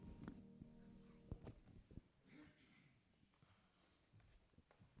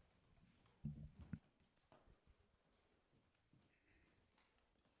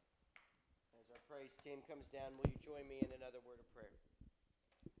praise team comes down, will you join me in another word of prayer?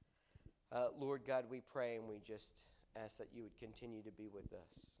 Lord God, we pray and we just ask that you would continue to be with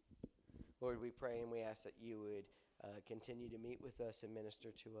us. Lord, we pray and we ask that you would continue to meet with us and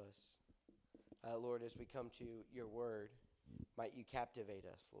minister to us. Lord, as we come to your word, might you captivate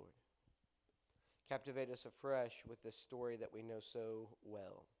us, Lord. Captivate us afresh with this story that we know so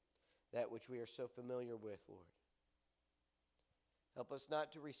well, that which we are so familiar with, Lord. Help us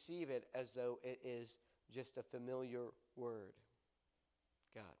not to receive it as though it is just a familiar word,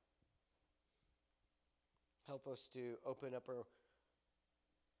 God. Help us to open up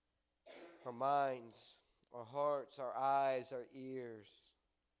our minds, our hearts, our eyes, our ears.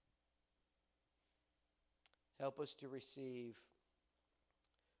 Help us to receive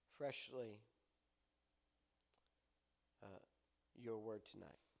freshly your word tonight.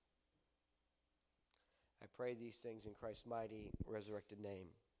 I pray these things in Christ's mighty resurrected name.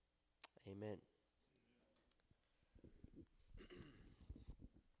 Amen.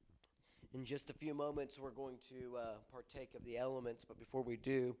 In just a few moments, we're going to partake of the elements, but before we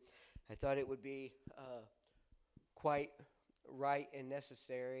do, I thought it would be quite right and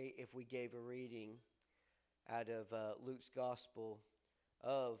necessary if we gave a reading out of Luke's Gospel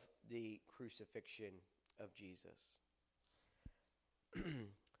of the crucifixion of Jesus.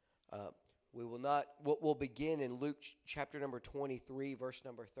 We'll begin in Luke chapter number 23, verse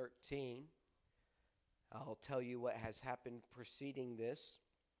number 13. I'll tell you what has happened preceding this.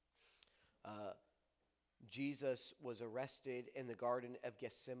 Jesus was arrested in the Garden of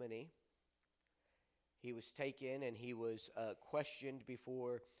Gethsemane. He was taken and he was questioned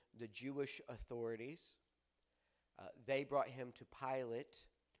before the Jewish authorities. They brought him to Pilate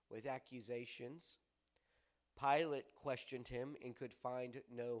with accusations. Pilate questioned him and could find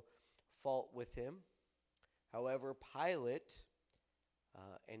no fault with him. However, Pilate,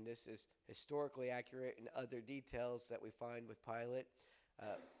 and this is historically accurate in other details that we find with Pilate,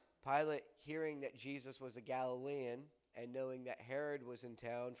 Pilate, hearing that Jesus was a Galilean and knowing that Herod was in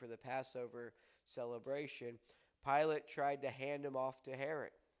town for the Passover celebration, Pilate tried to hand him off to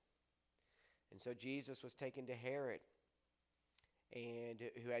Herod. And so Jesus was taken to Herod, and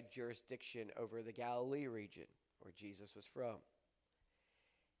who had jurisdiction over the Galilee region where Jesus was from.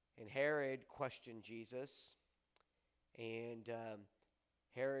 And Herod questioned Jesus, and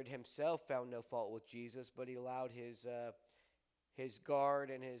Herod himself found no fault with Jesus, but he allowed his guard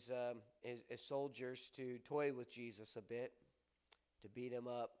and his soldiers to toy with Jesus a bit, to beat him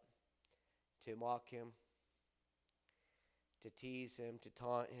up, to mock him, to tease him, to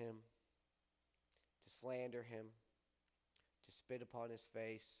taunt him, to slander him, to spit upon his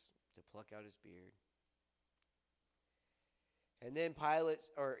face, to pluck out his beard. And then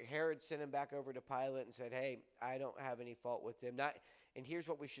Herod sent him back over to Pilate and said, "Hey, I don't have any fault with him. And here's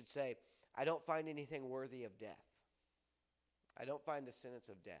what we should say: I don't find anything worthy of death. I don't find the sentence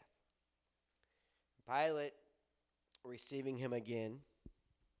of death." Pilate, receiving him again,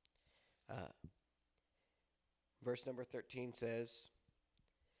 verse number 13 says,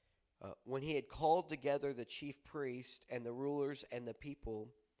 when he had called together the chief priests and the rulers and the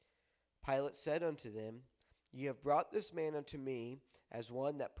people, Pilate said unto them, "Ye have brought this man unto me as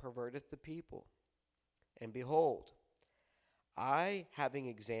one that perverteth the people. And behold, I, having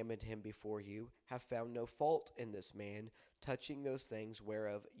examined him before you, have found no fault in this man touching those things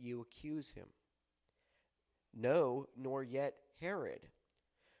whereof you accuse him. No, nor yet Herod.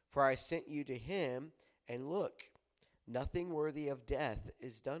 For I sent you to him, and look, nothing worthy of death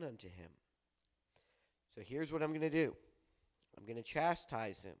is done unto him." So here's what I'm going to do. I'm going to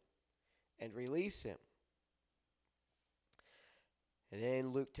chastise him and release him. And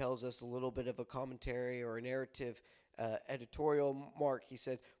then Luke tells us a little bit of a commentary or a narrative editorial mark. He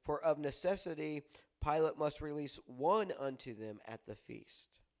said, "For of necessity Pilate must release one unto them at the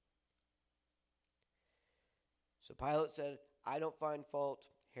feast." So Pilate said, "I don't find fault.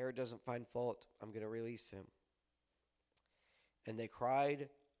 Herod doesn't find fault. I'm going to release him." And they cried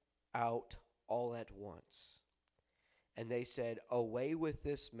out all at once. And they said, "Away with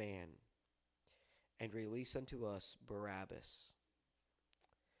this man, and release unto us Barabbas."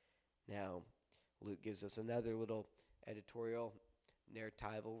 Now, Luke gives us another little editorial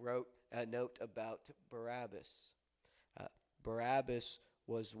narratival note about Barabbas. Barabbas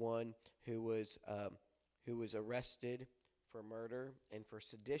was one who was arrested for murder and for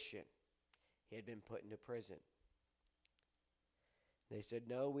sedition. He had been put into prison. They said,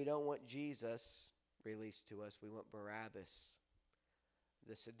 "No, we don't want Jesus released to us. We want Barabbas,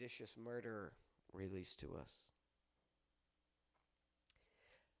 the seditious murderer, released to us."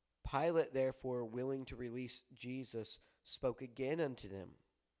 Pilate, therefore, willing to release Jesus, spoke again unto them.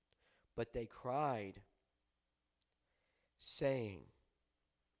 But they cried, saying,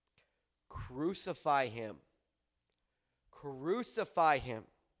 "Crucify him! Crucify him!"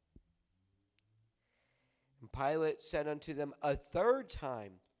 And Pilate said unto them a third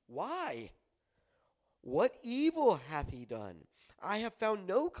time, "Why? What evil hath he done? I have found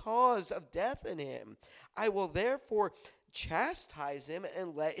no cause of death in him. I will therefore chastise him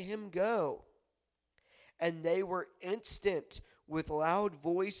and let him go." And they were instant with loud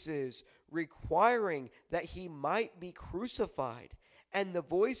voices, requiring that he might be crucified. And the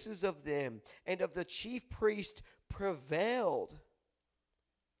voices of them and of the chief priest prevailed.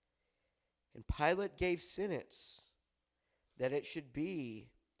 And Pilate gave sentence that it should be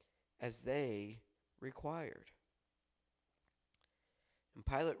as they required. And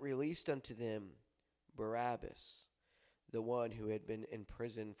Pilate released unto them Barabbas, the one who had been in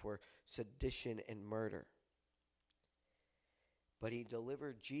prison for sedition and murder. But he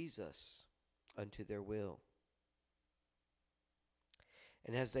delivered Jesus unto their will.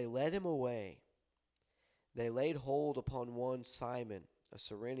 And as they led him away, they laid hold upon one Simon, a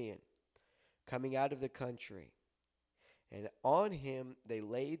Cyrenian, coming out of the country. And on him they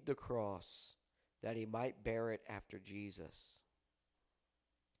laid the cross, that he might bear it after Jesus.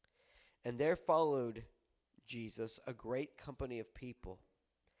 And there followed Jesus a great company of people,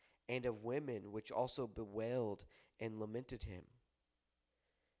 and of women, which also bewailed and lamented him.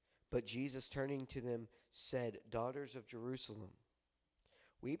 But Jesus, turning to them, said, "Daughters of Jerusalem,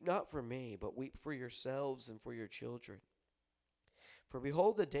 weep not for me, but weep for yourselves and for your children. For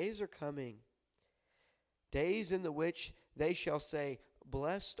behold, the days are coming, days in the which they shall say,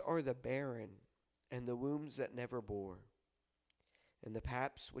 Blessed are the barren, and the wombs that never bore, and the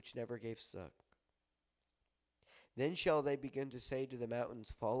paps which never gave suck. Then shall they begin to say to the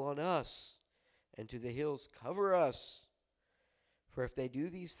mountains, Fall on us, and to the hills, Cover us. For if they do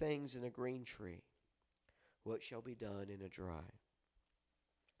these things in a green tree, what shall be done in a dry?"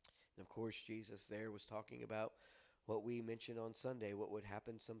 And of course, Jesus there was talking about what we mentioned on Sunday, what would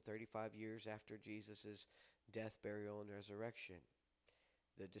happen some 35 years after Jesus' death, burial, and resurrection,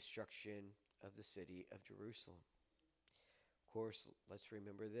 the destruction of the city of Jerusalem. Of course, let's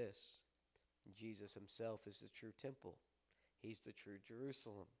remember this. Jesus himself is the true temple. He's the true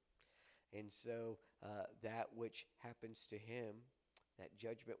Jerusalem. And so that which happens to him, that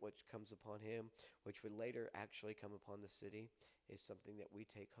judgment which comes upon him, which would later actually come upon the city, is something that we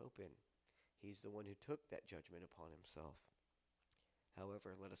take hope in. He's the one who took that judgment upon himself.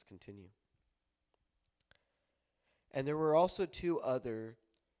 However, let us continue. And there were also two other,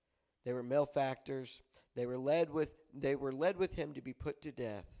 they were malefactors. They were led with him to be put to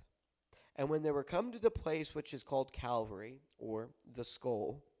death. And when they were come to the place which is called Calvary, or the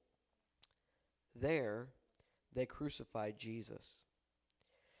skull, there they crucified Jesus,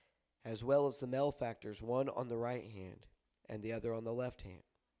 as well as the malefactors, one on the right hand and the other on the left hand.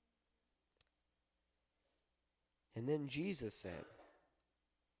 And then Jesus said,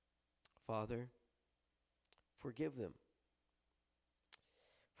 "Father, forgive them,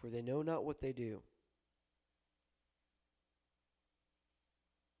 for they know not what they do."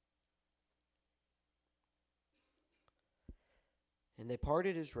 And they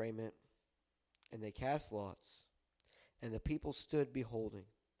parted his raiment, and they cast lots, and the people stood beholding.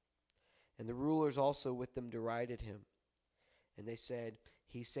 And the rulers also with them derided him. And they said,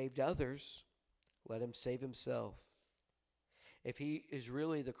 "He saved others, let him save himself. If he is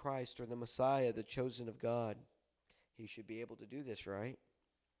really the Christ or the Messiah, the chosen of God, he should be able to do this, right?"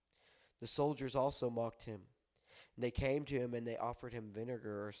 The soldiers also mocked him. And they came to him, and they offered him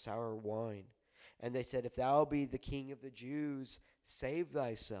vinegar or sour wine. And they said, "If thou be the King of the Jews, save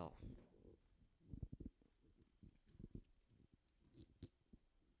thyself."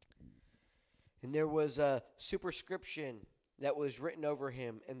 And there was a superscription that was written over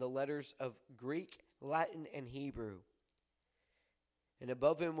him in the letters of Greek, Latin, and Hebrew. And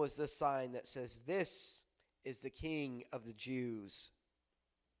above him was the sign that says, "This is the King of the Jews."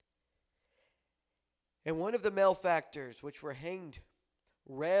 And one of the malefactors which were hanged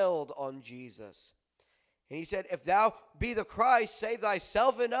railed on Jesus. And he said, "If thou be the Christ, save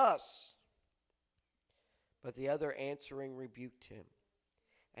thyself and us." But the other answering rebuked him.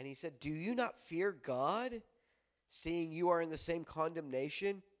 And he said, "Do you not fear God, seeing you are in the same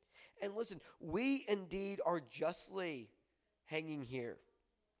condemnation?" And listen, we indeed are justly hanging here.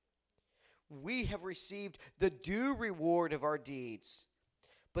 We have received the due reward of our deeds.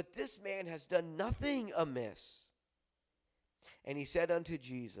 But this man has done nothing amiss. And he said unto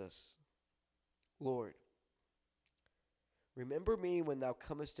Jesus, "Lord, remember me when thou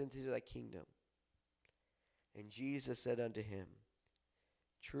comest into thy kingdom." And Jesus said unto him,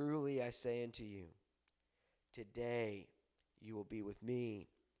 Truly I say unto you, today you will be with me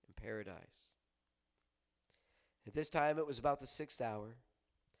in paradise. At this time it was about the 6th hour,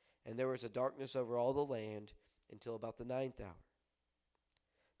 and there was a darkness over all the land until about the 9th hour.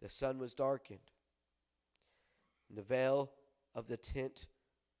 The sun was darkened, and the veil of the tent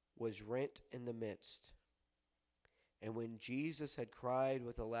was rent in the midst. And when Jesus had cried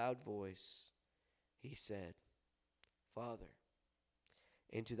with a loud voice, he said, Father,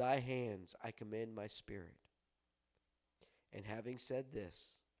 into thy hands I commend my spirit. And having said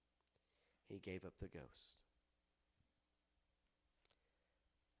this, he gave up the ghost.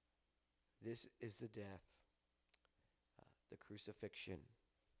 This is the death, the crucifixion,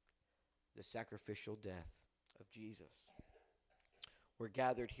 the sacrificial death of Jesus. We're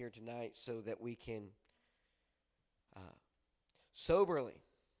gathered here tonight so that we can soberly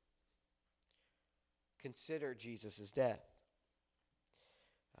consider Jesus' death.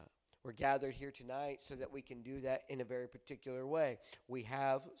 We're gathered here tonight so that we can do that in a very particular way. We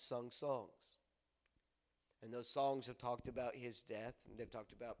have sung songs. And those songs have talked about his death. And they've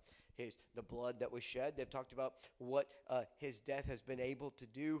talked about the blood that was shed. They've talked about what his death has been able to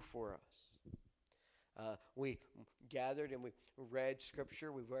do for us. We gathered and we read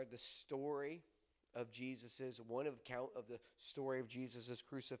Scripture. We read the story of one account of the story of Jesus'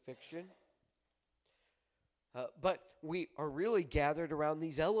 crucifixion. But we are really gathered around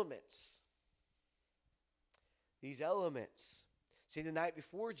these elements. These elements. See, the night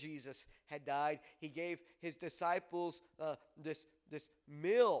before Jesus had died, he gave his disciples this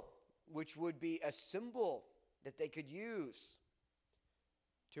meal, which would be a symbol that they could use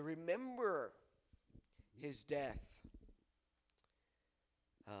to remember his death.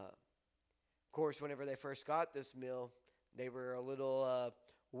 Of course, whenever they first got this meal, they were a little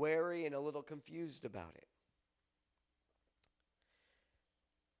wary and a little confused about it.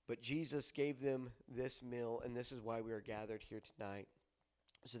 But Jesus gave them this meal, and this is why we are gathered here tonight,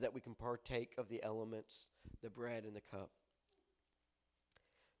 so that we can partake of the elements, the bread and the cup.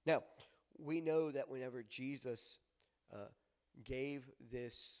 Now, we know that whenever Jesus gave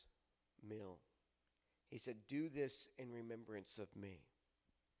this meal, he said, do this in remembrance of me.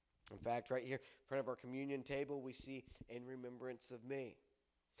 In fact, right here in front of our communion table, we see in remembrance of me.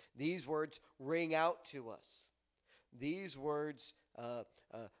 These words ring out to us. These words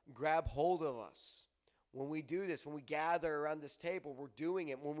grab hold of us. When we do this, when we gather around this table, we're doing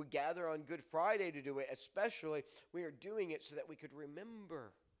it. When we gather on Good Friday to do it, especially, we are doing it so that we could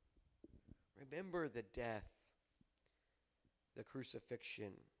remember the death, the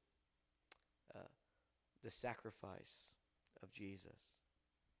crucifixion, the sacrifice of Jesus.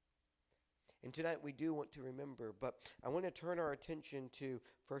 And tonight we do want to remember, but I want to turn our attention to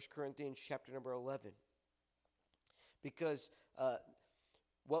 1 Corinthians chapter number 11. Because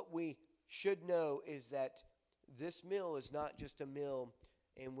what we should know is that this meal is not just a meal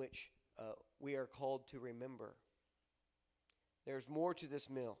in which we are called to remember. There's more to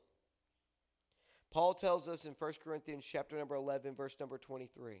this meal. Paul tells us in 1 Corinthians chapter number 11, verse number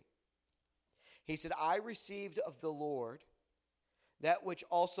 23. He said, I received of the Lord that which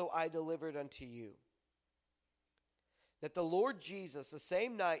also I delivered unto you. That the Lord Jesus, the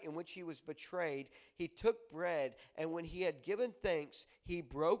same night in which he was betrayed, he took bread, and when he had given thanks, he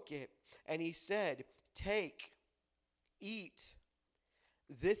broke it, and he said, take, eat.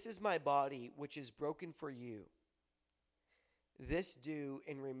 This is my body, which is broken for you. This do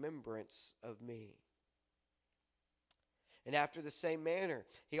in remembrance of me. And after the same manner,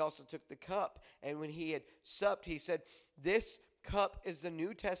 he also took the cup, and when he had supped, he said, this cup is the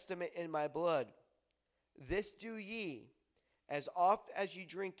New Testament in my blood. This do ye, as oft as ye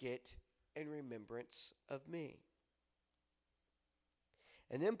drink it, in remembrance of me.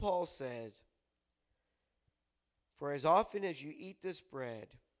 And then Paul says, for as often as you eat this bread,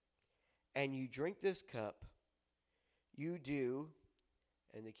 and you drink this cup, you do,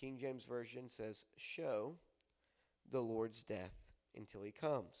 and the King James Version says, show the Lord's death until he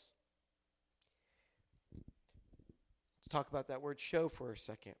comes. Let's talk about that word show for a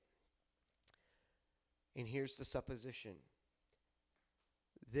second. And here's the supposition.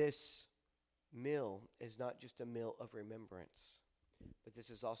 This meal is not just a meal of remembrance, but this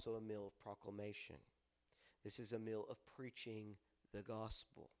is also a meal of proclamation. This is a meal of preaching the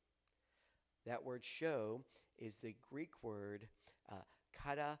gospel. That word show is the Greek word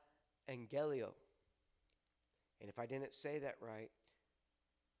kata angelio. And if I didn't say that right,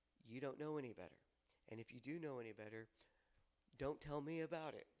 you don't know any better. And if you do know any better, don't tell me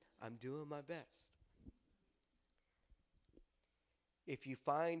about it. I'm doing my best. If you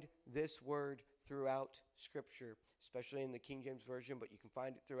find this word throughout Scripture, especially in the King James Version, but you can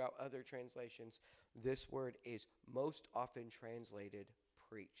find it throughout other translations. This word is most often translated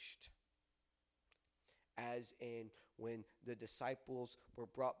preached. As in when the disciples were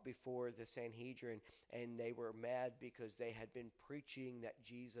brought before the Sanhedrin and they were mad because they had been preaching that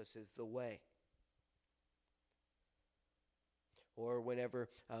Jesus is the way. Or whenever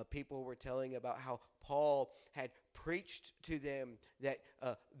people were telling about how Paul had preached to them that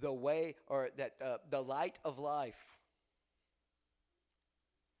the way, or that the light of life.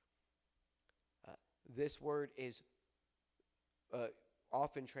 This word is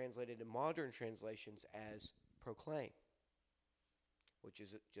often translated in modern translations as proclaim, which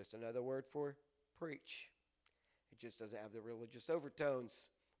is just another word for preach. It just doesn't have the religious overtones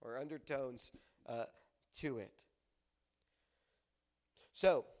or undertones to it.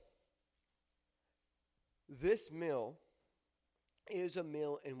 So, this meal is a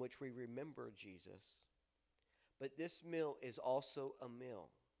meal in which we remember Jesus, but this meal is also a meal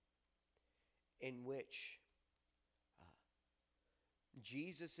in which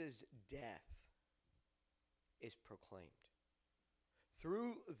Jesus' death is proclaimed.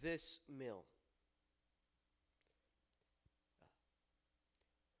 Through this meal,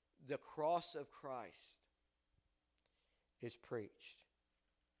 the cross of Christ is preached.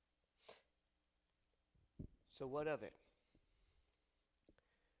 So what of it?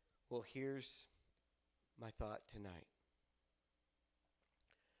 Well, here's my thought tonight.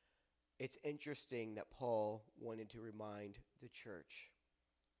 It's interesting that Paul wanted to remind the church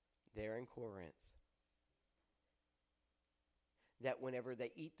there in Corinth that whenever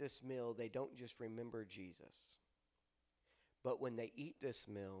they eat this meal, they don't just remember Jesus, but when they eat this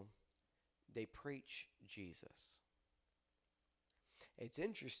meal, they preach Jesus. It's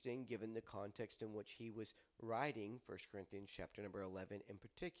interesting given the context in which he was writing 1 Corinthians chapter number 11 in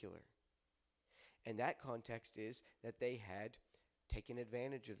particular. And that context is that they had taken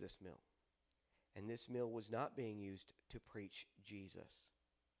advantage of this meal. And this meal was not being used to preach Jesus.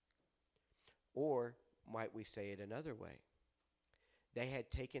 Or might we say it another way? They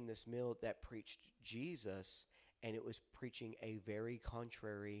had taken this meal that preached Jesus, and it was preaching a very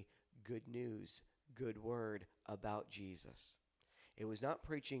contrary good news, good word about Jesus. It was not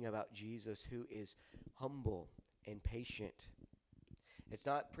preaching about Jesus who is humble and patient. It's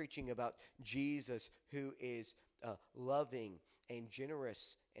not preaching about Jesus who is loving and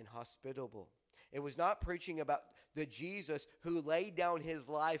generous and hospitable. It was not preaching about the Jesus who laid down his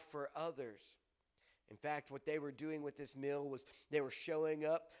life for others. In fact, what they were doing with this meal was they were showing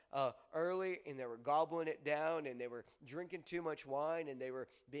up early and they were gobbling it down and they were drinking too much wine and they were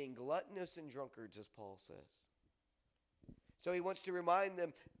being gluttonous and drunkards, as Paul says. So he wants to remind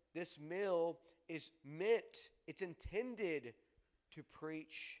them this meal is meant, it's intended to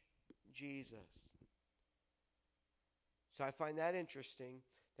preach Jesus. So I find that interesting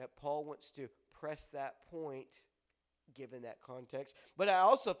that Paul wants to press that point given that context. But I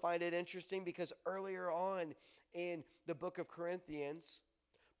also find it interesting because earlier on in the book of Corinthians,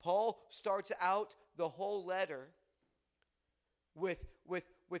 Paul starts out the whole letter with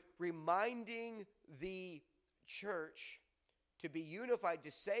reminding the church to be unified, to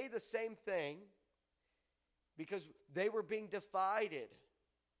say the same thing, because they were being divided.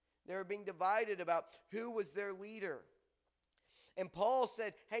 They were being divided about who was their leader. And Paul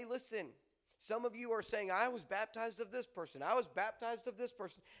said, hey, listen, some of you are saying, I was baptized of this person. I was baptized of this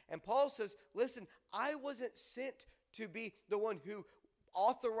person. And Paul says, listen, I wasn't sent to be the one who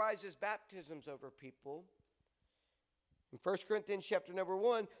authorizes baptisms over people. In 1 Corinthians chapter number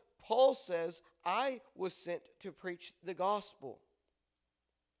 1, Paul says, I was sent to preach the gospel.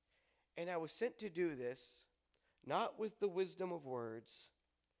 And I was sent to do this, not with the wisdom of words,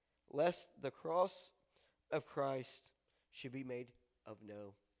 lest the cross of Christ should be made of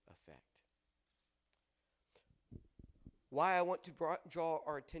no effect. Why I want to draw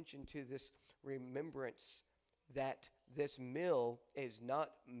our attention to this remembrance that this meal is not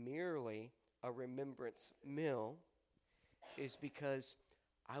merely a remembrance meal is because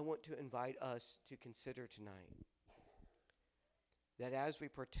I want to invite us to consider tonight that as we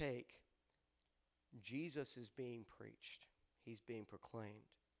partake, Jesus is being preached. He's being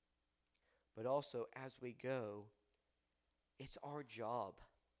proclaimed. But also, as we go, it's our job.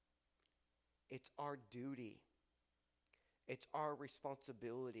 It's our duty. It's our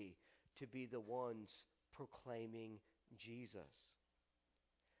responsibility to be the ones proclaiming Jesus.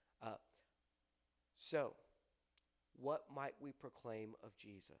 So, what might we proclaim of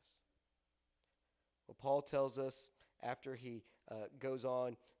Jesus? Well, Paul tells us after he goes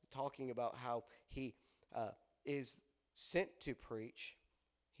on talking about how he is sent to preach,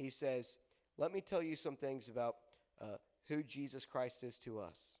 he says, let me tell you some things about who Jesus Christ is to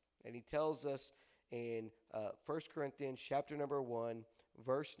us. And he tells us in 1 Corinthians chapter number 1,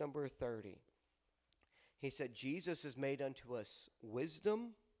 verse number 30. He said, Jesus is made unto us wisdom,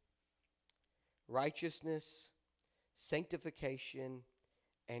 righteousness, sanctification,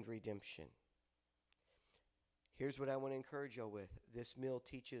 and redemption. Here's what I want to encourage y'all with. This meal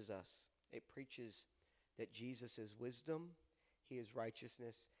teaches us, it preaches that Jesus is wisdom, he is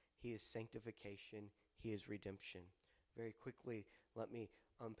righteousness, he is sanctification, he is redemption. Very quickly, let me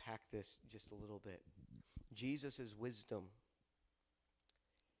unpack this just a little bit. Jesus is wisdom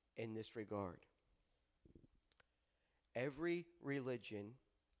in this regard. Every religion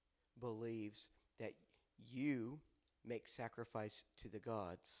believes that you make sacrifice to the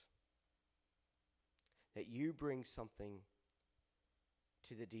gods, that you bring something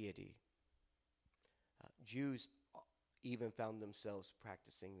to the deity. Jews even found themselves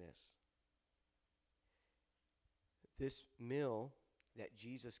practicing this. This meal that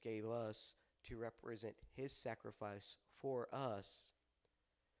Jesus gave us to represent his sacrifice for us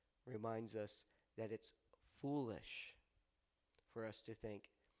reminds us that it's foolish for us to think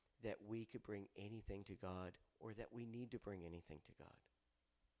that we could bring anything to God or that we need to bring anything to God.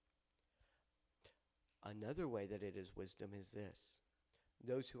 Another way that it is wisdom is this.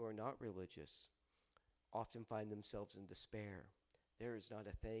 Those who are not religious often find themselves in despair. There is not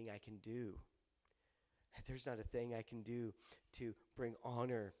a thing I can do. There's not a thing I can do to bring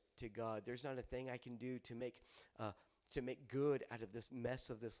honor to God. There's not a thing I can do to make good out of this mess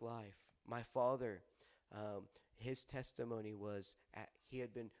of this life. My father, his testimony was he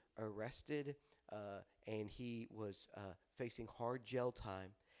had been arrested and he was facing hard jail time.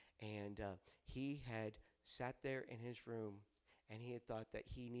 And he had sat there in his room and he had thought that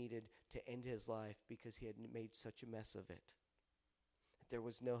he needed to end his life because he had made such a mess of it. There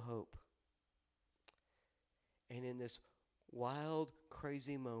was no hope. And in this wild,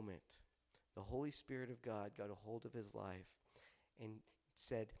 crazy moment, the Holy Spirit of God got a hold of his life and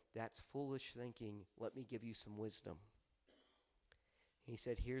said, "That's foolish thinking. Let me give you some wisdom." He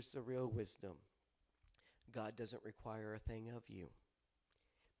said, "Here's the real wisdom. God doesn't require a thing of you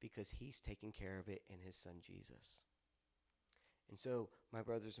because he's taking care of it in his son Jesus." And so, my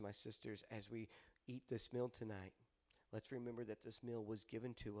brothers and my sisters, as we eat this meal tonight, let's remember that this meal was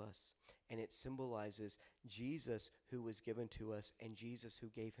given to us, and it symbolizes Jesus who was given to us and Jesus who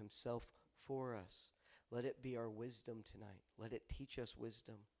gave himself for us. Let it be our wisdom tonight. Let it teach us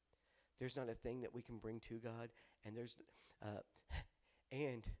wisdom. There's not a thing that we can bring to God, and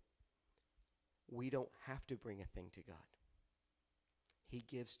and we don't have to bring a thing to God. He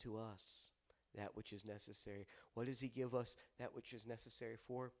gives to us that which is necessary. What does he give us that which is necessary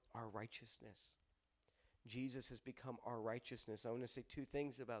for? Our righteousness. Jesus has become our righteousness. I want to say two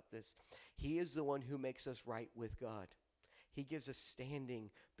things about this. He is the one who makes us right with God. He gives us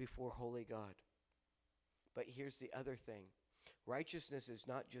standing before holy God. But here's the other thing. Righteousness is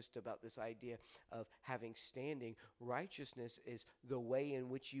not just about this idea of having standing. Righteousness is the way in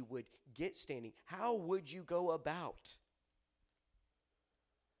which you would get standing. How would you go about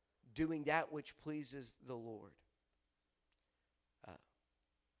doing that which pleases the Lord?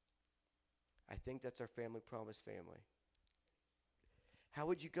 I think that's our Family Promise family. How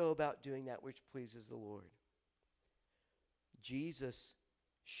would you go about doing that which pleases the Lord? Jesus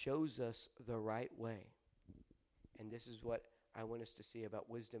shows us the right way. And this is what I want us to see about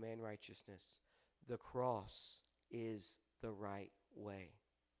wisdom and righteousness. The cross is the right way.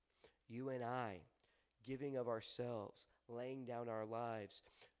 You and I, giving of ourselves, laying down our lives,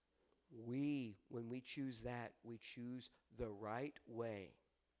 when we choose that, we choose the right way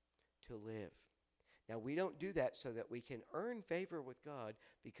to live. Now, we don't do that so that we can earn favor with God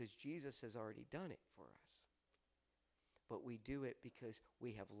because Jesus has already done it for us. But we do it because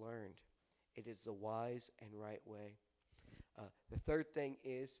we have learned it is the wise and right way. The third thing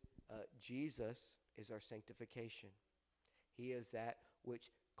is Jesus is our sanctification. He is that which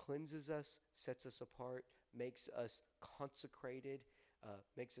cleanses us, sets us apart, makes us consecrated,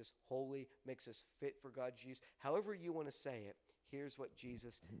 makes us holy, makes us fit for God's use. However you want to say it, here's what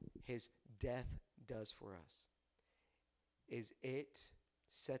Jesus, his death does for us. Is it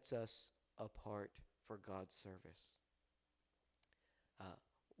sets us apart for God's service.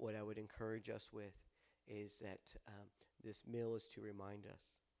 What I would encourage us with is that this meal is to remind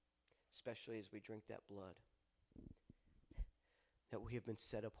us, especially as we drink that blood, that we have been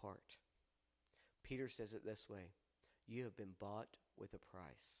set apart. Peter says it this way: you have been bought with a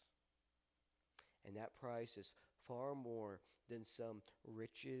price. And that price is far more than some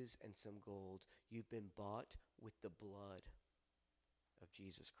riches and some gold. You've been bought with the blood of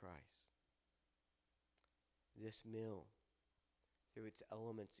Jesus Christ. This meal, through its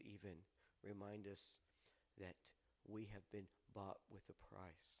elements even, remind us that we have been bought with a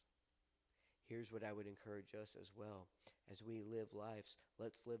price. Here's what I would encourage us as well. As we live lives,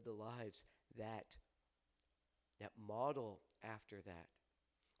 let's live the lives that model after that.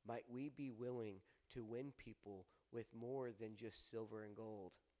 Might we be willing to win people with more than just silver and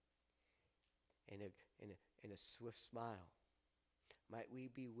gold and a swift smile? Might we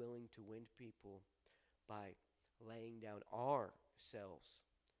be willing to win people by laying down ourselves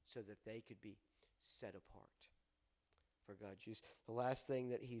so that they could be set apart for God's use? The last thing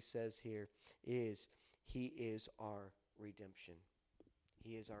that he says here is he is our redemption.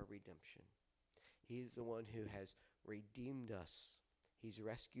 He is our redemption. He's the one who has redeemed us. He's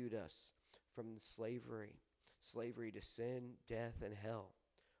rescued us from slavery to sin, death, and hell.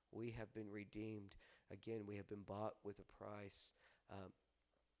 We have been redeemed. Again, we have been bought with a price.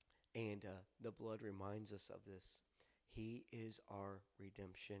 And the blood reminds us of this. He is our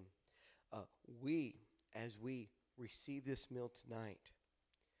redemption. As we receive this meal tonight,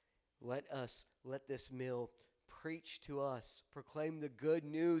 let this meal preach to us, proclaim the good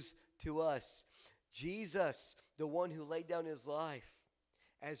news to us. Jesus, the one who laid down his life.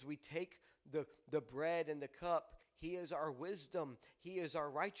 As we take the bread and the cup, he is our wisdom. He is our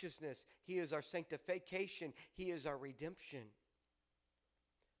righteousness. He is our sanctification. He is our redemption.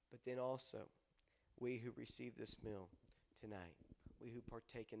 But then also, we who receive this meal tonight, we who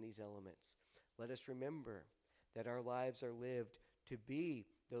partake in these elements, let us remember that our lives are lived to be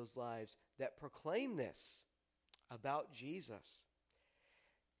those lives that proclaim this about Jesus.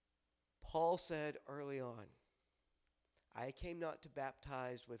 Paul said early on, I came not to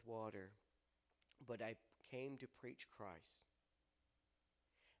baptize with water, but I came to preach Christ.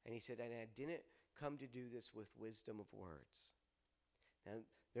 And he said, and I didn't come to do this with wisdom of words. Now,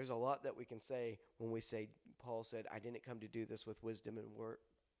 there's a lot that we can say when we say, Paul said, I didn't come to do this with wisdom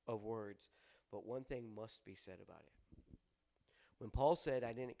of words. But one thing must be said about it. When Paul said,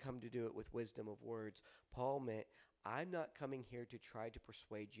 I didn't come to do it with wisdom of words, Paul meant, I'm not coming here to try to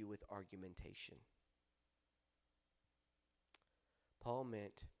persuade you with argumentation. Paul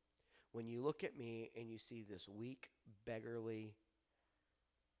meant, when you look at me and you see this weak, beggarly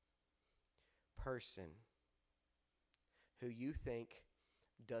person who you think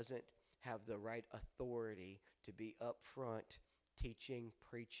doesn't have the right authority to be up front teaching,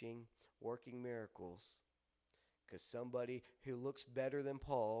 preaching, working miracles, because somebody who looks better than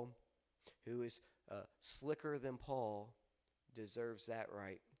Paul, who is slicker than Paul, deserves that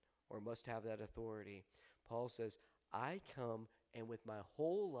right or must have that authority. Paul says, I come and with my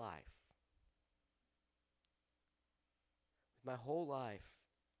whole life,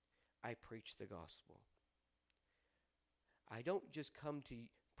 I preach the gospel. I don't just come to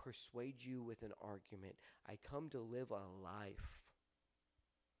persuade you with an argument. I come to live a life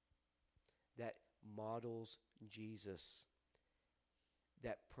that models Jesus,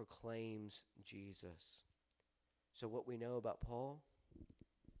 that proclaims Jesus. So what we know about Paul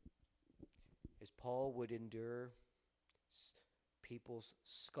is Paul would endure people's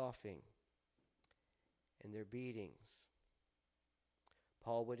scoffing and their beatings.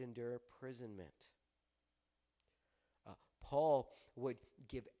 Paul would endure imprisonment. Paul would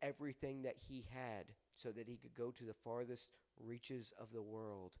give everything that he had so that he could go to the farthest reaches of the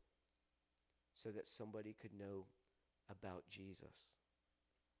world so that somebody could know about Jesus.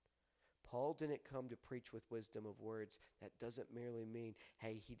 Paul didn't come to preach with wisdom of words. That doesn't merely mean,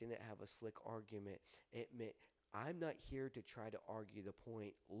 hey, he didn't have a slick argument. It meant, I'm not here to try to argue the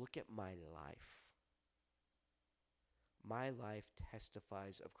point. Look at my life. My life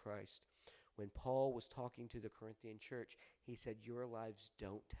testifies of Christ. When Paul was talking to the Corinthian church, he said, your lives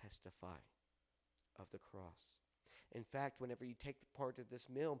don't testify of the cross. In fact, whenever you take the part of this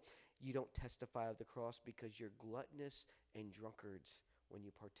meal, you don't testify of the cross because you're gluttonous and drunkards when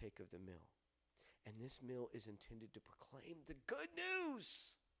you partake of the meal. And this meal is intended to proclaim the good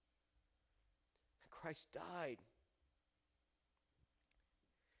news. Christ died.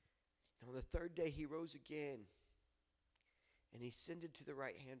 And on the third day, he rose again. And he ascended to the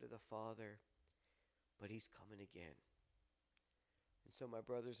right hand of the Father. But he's coming again. And so, my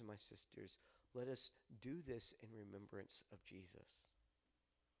brothers and my sisters, let us do this in remembrance of Jesus.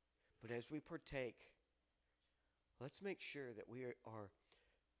 But as we partake, let's make sure that we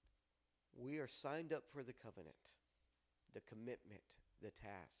are signed up for the covenant, the commitment, the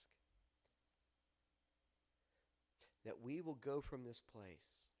task. That we will go from this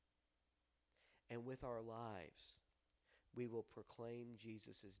place, and with our lives, we will proclaim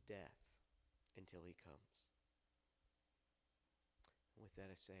Jesus' death until he comes. And with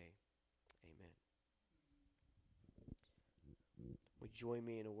that I say, amen. Would you join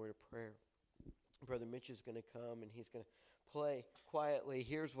me in a word of prayer? Brother Mitch is going to come and he's going to play quietly.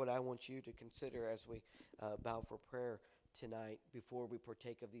 Here's what I want you to consider as we bow for prayer tonight before we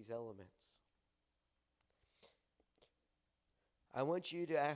partake of these elements. I want you to ask